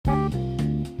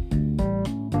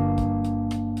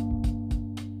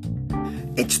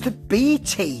It's the B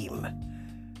Team.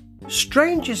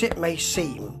 Strange as it may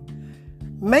seem,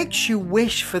 makes you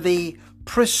wish for the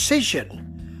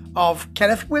precision of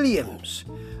Kenneth Williams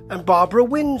and Barbara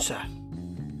Windsor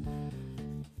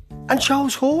and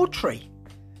Charles Hawtrey,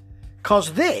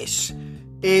 because this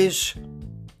is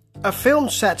a film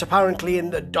set apparently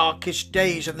in the darkest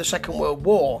days of the Second World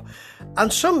War,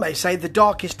 and some may say the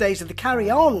darkest days of the Carry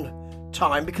On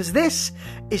time, because this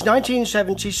is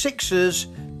 1976's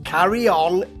Carry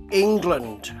On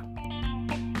England.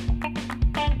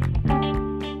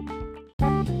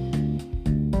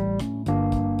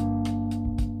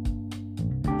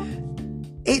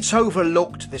 It's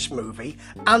overlooked, this movie,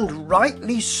 and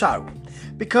rightly so,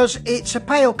 because it's a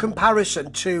pale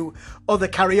comparison to other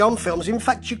Carry On films. In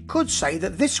fact, you could say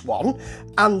that this one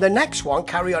and the next one,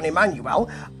 Carry On Emmanuel,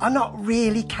 are not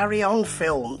really Carry On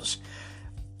films.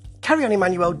 Carry On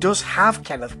Emmanuel does have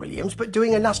Kenneth Williams, but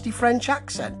doing a nasty French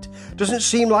accent. Doesn't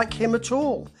seem like him at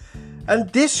all.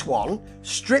 And this one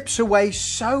strips away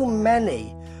so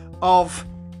many of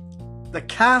the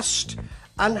cast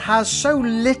and has so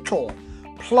little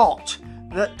plot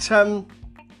that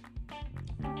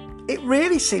it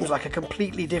really seems like a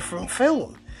completely different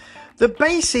film. The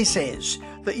basis is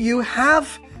that you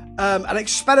have an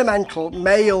experimental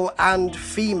male and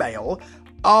female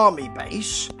army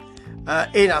base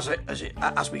in,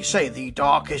 as we say, the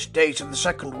darkest days of the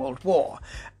Second World War,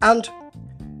 and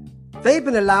they've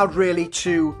been allowed really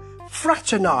to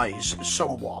fraternise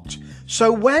somewhat.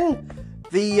 So when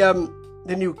the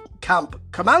new camp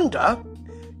commander,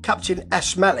 Captain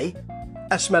Esmelly,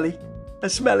 fantastic,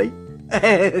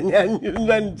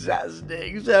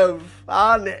 so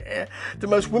funny, the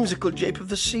most whimsical jape of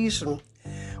the season.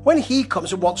 When he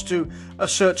comes and wants to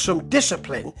assert some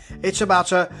discipline, it's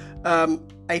about a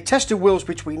test of wills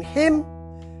between him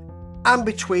and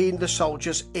between the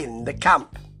soldiers in the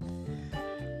camp.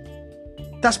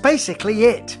 That's basically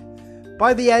it.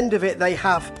 By the end of it, they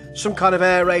have some kind of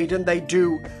air raid, and they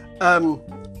do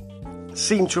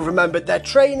seem to have remembered their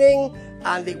training,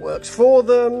 and it works for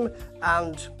them,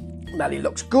 and Melly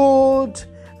looks good,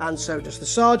 and so does the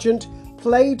sergeant,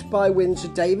 played by Windsor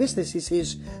Davies. This is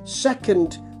his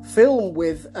second film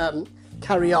with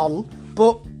Carry On,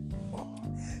 but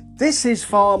this is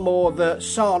far more the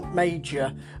Sergeant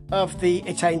Major of the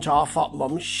It Ain't Our Fault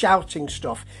Mum shouting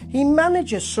stuff. He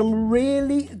manages some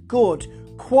really good,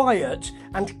 quiet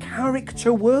and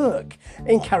character work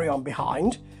in Carry On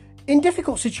Behind, in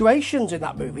difficult situations in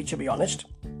that movie, to be honest.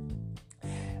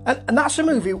 And that's a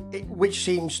movie which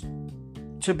seems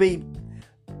to be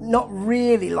not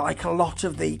really like a lot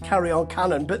of the Carry On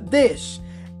canon, but this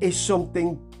is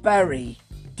something very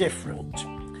different.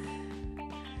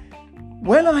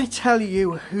 When I tell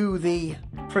you who the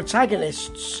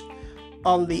protagonists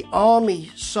on the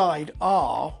army side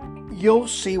are, you'll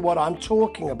see what I'm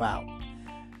talking about.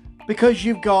 Because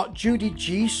you've got Judy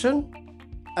Geeson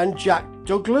and Jack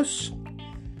Douglas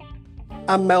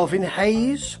and Melvin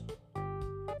Hayes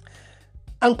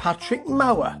and Patrick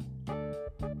Mower.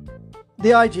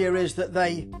 The idea is that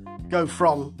they go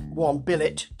from one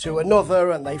billet to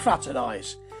another and they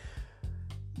fraternise.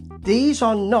 These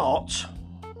are not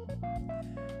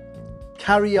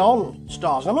Carry On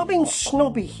stars. I'm not being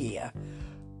snobby here,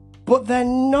 but they're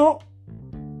not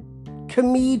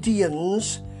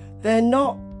comedians, they're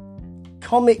not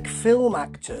comic film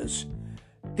actors.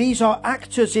 These are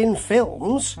actors in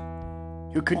films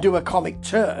who can do a comic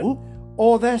turn,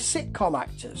 or they're sitcom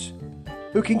actors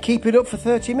who can keep it up for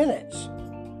 30 minutes.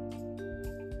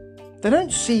 They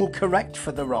don't seem correct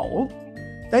for the role.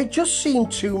 They just seem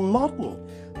too modern,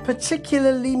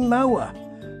 particularly Mower,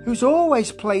 who's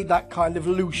always played that kind of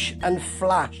louche and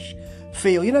flash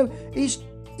feel. You know, he's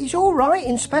all right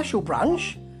in Special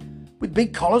Branch, with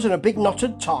big collars and a big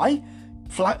knotted tie,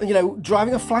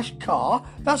 driving a flash car.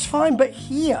 That's fine, but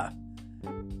here,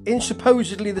 in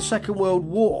supposedly the Second World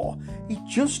War, he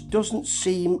just doesn't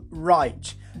seem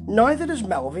right. Neither does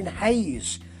Melvin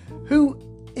Hayes, who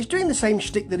is doing the same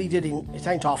shtick that he did in It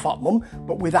Ain't Our Fault Mum,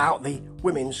 but without the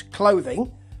women's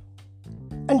clothing.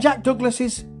 And Jack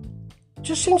Douglas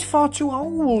just seems far too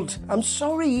old. I'm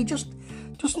sorry, he just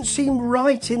doesn't seem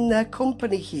right in their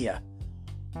company here.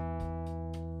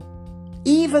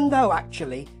 Even though,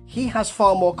 actually, he has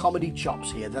far more comedy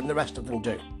chops here than the rest of them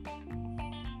do.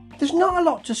 There's not a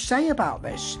lot to say about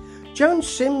this. Joan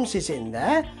Sims is in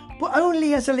there, but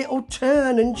only as a little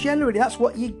turn, and generally that's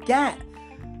what you get.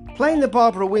 Playing the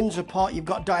Barbara Windsor part, you've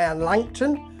got Diane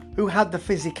Langton, who had the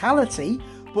physicality,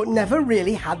 but never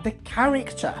really had the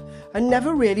character, and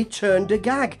never really turned a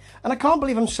gag. And I can't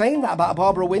believe I'm saying that about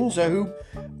Barbara Windsor, who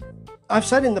I've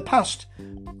said in the past,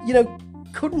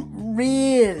 couldn't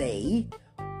really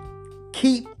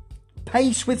keep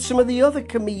pace with some of the other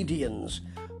comedians.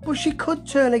 But she could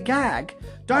turn a gag.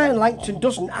 Diane Langton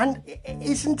doesn't, and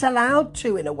isn't allowed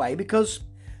to in a way, because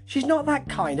she's not that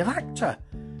kind of actor.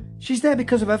 She's there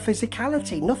because of her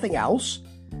physicality, nothing else.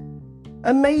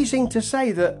 Amazing to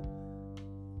say that,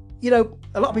 you know,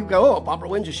 a lot of people go, oh, Barbara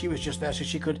Windsor, she was just there so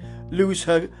she could lose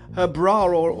her bra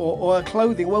or her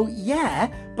clothing. Well,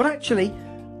 yeah, but actually,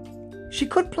 she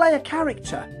could play a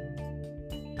character,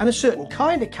 and a certain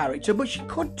kind of character, but she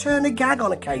could turn a gag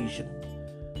on occasion.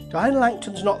 Diane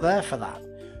Langton's not there for that.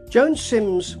 Joan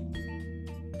Sims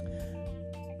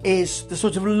is the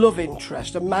sort of love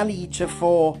interest, a man-eater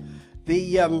for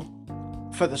the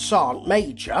Sergeant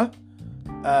Major.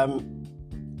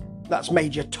 That's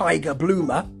Major Tiger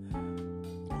Bloomer.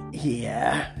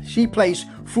 Yeah, she plays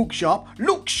Fook Sharp.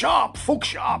 Look sharp, Fook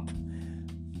Sharp.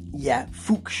 Yeah,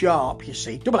 Fook Sharp, you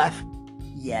see. Double F.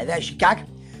 Yeah, there's your gag.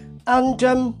 And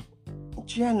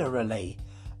generally,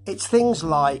 it's things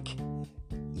like,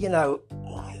 you know,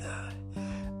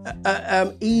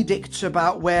 edicts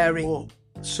about wearing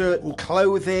certain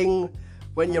clothing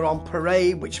when you're on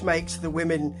parade, which makes the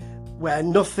women wear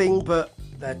nothing but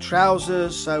their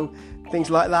trousers, so things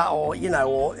like that, or, you know,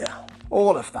 or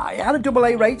all of that. It had a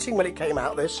AA rating when it came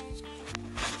out, this,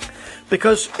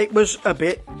 because it was a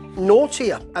bit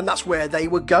naughtier, and that's where they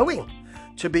were going,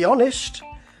 to be honest.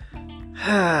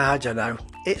 I don't know.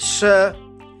 It's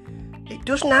it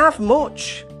doesn't have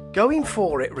much going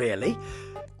for it, really.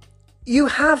 You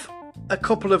have a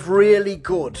couple of really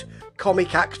good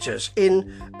comic actors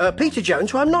in Peter Jones,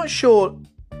 who I'm not sure.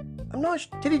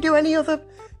 Did he do any other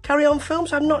Carry On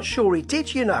films? I'm not sure he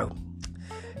did, you know.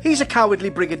 He's a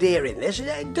cowardly brigadier in this,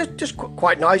 just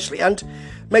quite nicely. And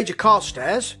Major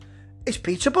Carstairs is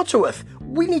Peter Butterworth.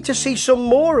 We need to see some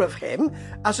more of him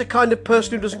as a kind of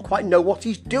person who doesn't quite know what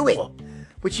he's doing,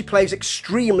 which he plays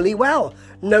extremely well.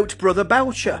 Note Brother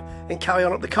Belcher in Carry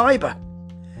On Up the Khyber.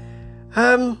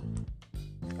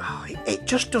 It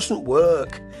just doesn't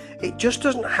work. It just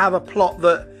doesn't have a plot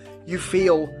that you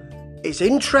feel is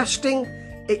interesting.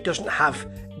 It doesn't have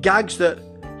gags that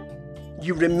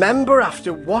you remember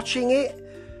after watching it.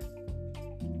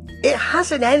 It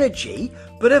has an energy,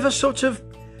 but of a sort of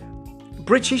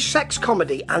British sex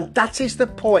comedy, and that is the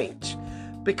point.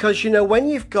 Because, you know, when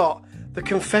you've got the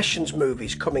Confessions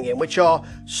movies coming in, which are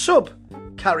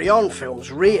sub-Carry On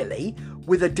films, really,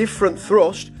 with a different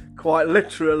thrust, quite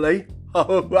literally.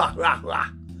 You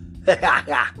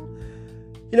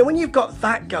know, when you've got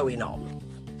that going on,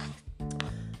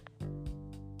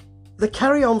 the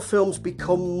Carry On films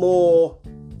become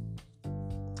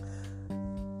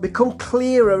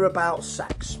clearer about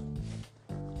sex.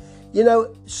 You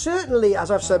know, certainly,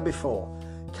 as I've said before,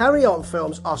 Carry On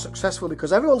films are successful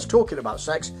because everyone's talking about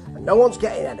sex and no one's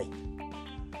getting any.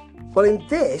 Well, in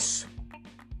this,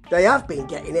 they have been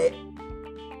getting it,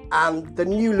 and the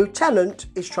new lieutenant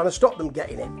is trying to stop them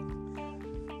getting it.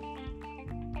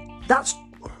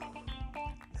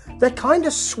 They're kind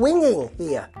of swinging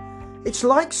here. It's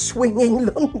like swinging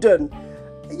London.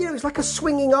 You know, it's like a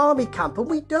swinging army camp, and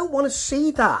we don't want to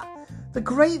see that. The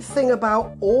great thing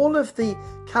about all of the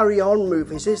Carry On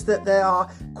movies is that they are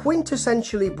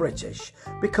quintessentially British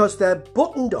because they're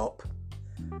buttoned up,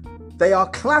 they are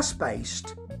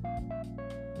class-based,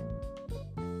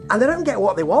 and they don't get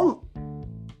what they want.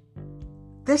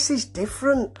 This is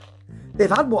different. They've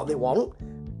had what they want,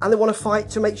 and they want to fight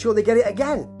to make sure they get it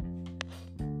again.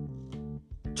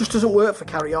 Just doesn't work for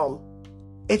Carry On.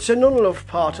 It's an unloved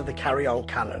part of the Carry On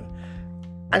canon,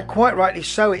 and quite rightly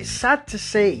so. It's sad to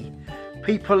see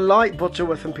people like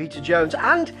Butterworth and Peter Jones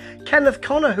and Kenneth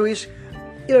Connor, who is,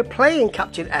 you know, playing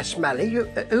Captain Esmelly,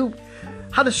 who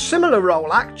had a similar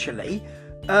role actually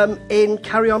in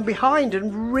Carry On Behind,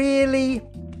 and really,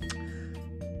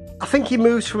 I think he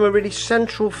moves from a really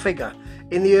central figure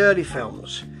in the early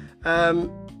films,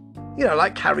 you know,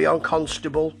 like Carry On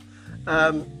Constable,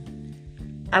 and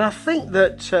I think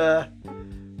that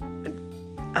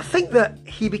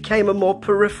he became a more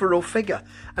peripheral figure,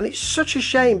 and it's such a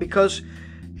shame because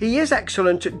he is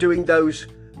excellent at doing those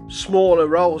smaller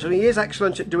roles, and he is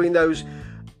excellent at doing those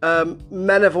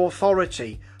men of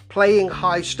authority, playing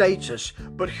high status,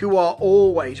 but who are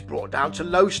always brought down to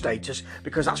low status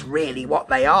because that's really what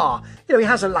they are. You know, he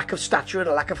has a lack of stature and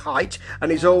a lack of height, and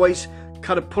he's always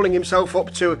kind of pulling himself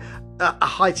up to a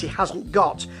height he hasn't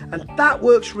got, and that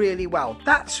works really well.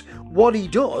 That's what he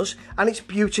does, and it's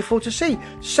beautiful to see.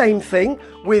 Same thing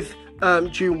with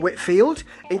June Whitfield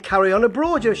in Carry On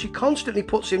Abroad. You know, she constantly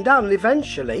puts him down, and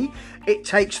eventually it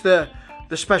takes the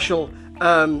special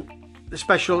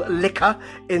liquor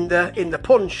in the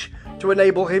punch to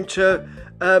enable him to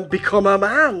become a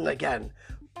man again.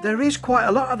 there is quite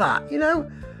a lot of that, you know,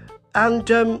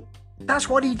 and that's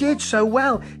what he did so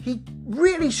well. He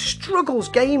really struggles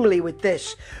gamely with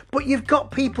this, but you've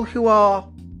got people who are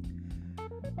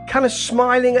kind of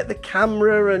smiling at the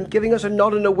camera and giving us a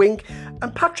nod and a wink,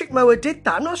 and Patrick Mower did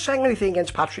that. I'm not saying anything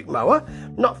against Patrick Mower.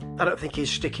 I don't think his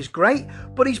stick is great,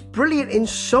 but he's brilliant in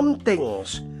some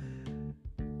things,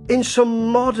 in some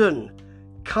modern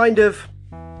kind of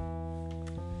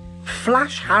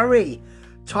Flash Harry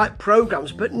type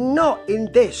programs, but not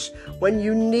in this, when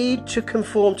you need to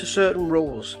conform to certain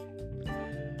rules.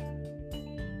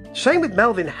 Same with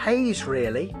Melvin Hayes,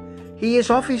 really. He is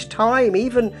of his time,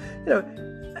 even, you know,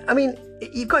 I mean,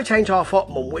 you've got to change Half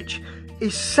Optimum, which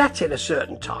is set in a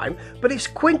certain time, but it's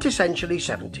quintessentially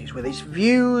 70s, with its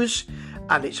views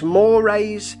and its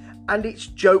mores and its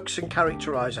jokes and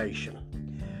characterisation.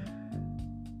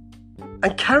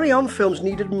 And Carry On films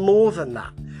needed more than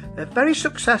that. They're very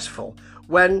successful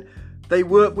when they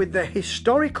work with the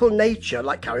historical nature,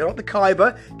 like Carry On at the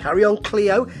Khyber, Carry On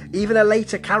Cleo, even a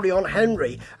later Carry On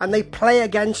Henry, and they play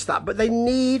against that, but they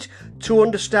need to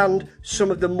understand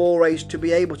some of the mores to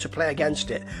be able to play against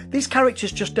it. These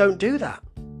characters just don't do that.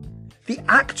 The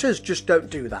actors just don't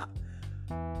do that.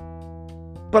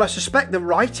 But I suspect the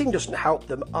writing doesn't help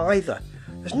them either.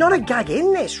 There's not a gag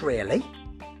in this, really.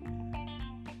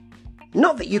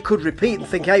 Not that you could repeat and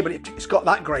think, hey, but it's got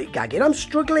that great gag in. I'm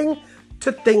struggling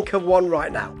to think of one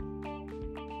right now.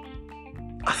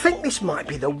 I think this might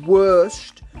be the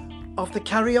worst of the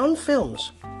Carry On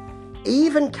films.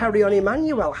 Even Carry On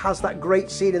Emmanuel has that great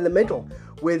scene in the middle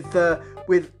with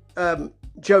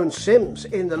Joan Sims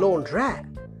in the laundrette.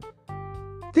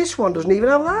 This one doesn't even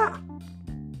have that.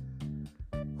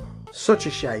 Such a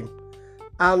shame.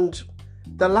 And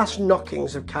the last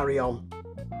knockings of Carry On.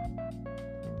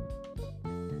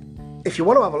 If you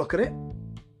want to have a look at it,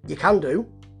 you can do.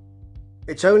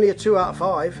 It's only a 2 out of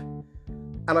 5,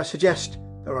 and I suggest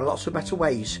there are lots of better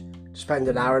ways to spend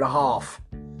an hour and a half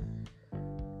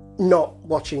not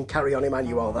watching Carry On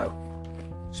Emmanuel, though.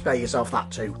 Spare yourself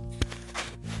that too.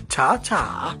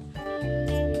 Ta-ta.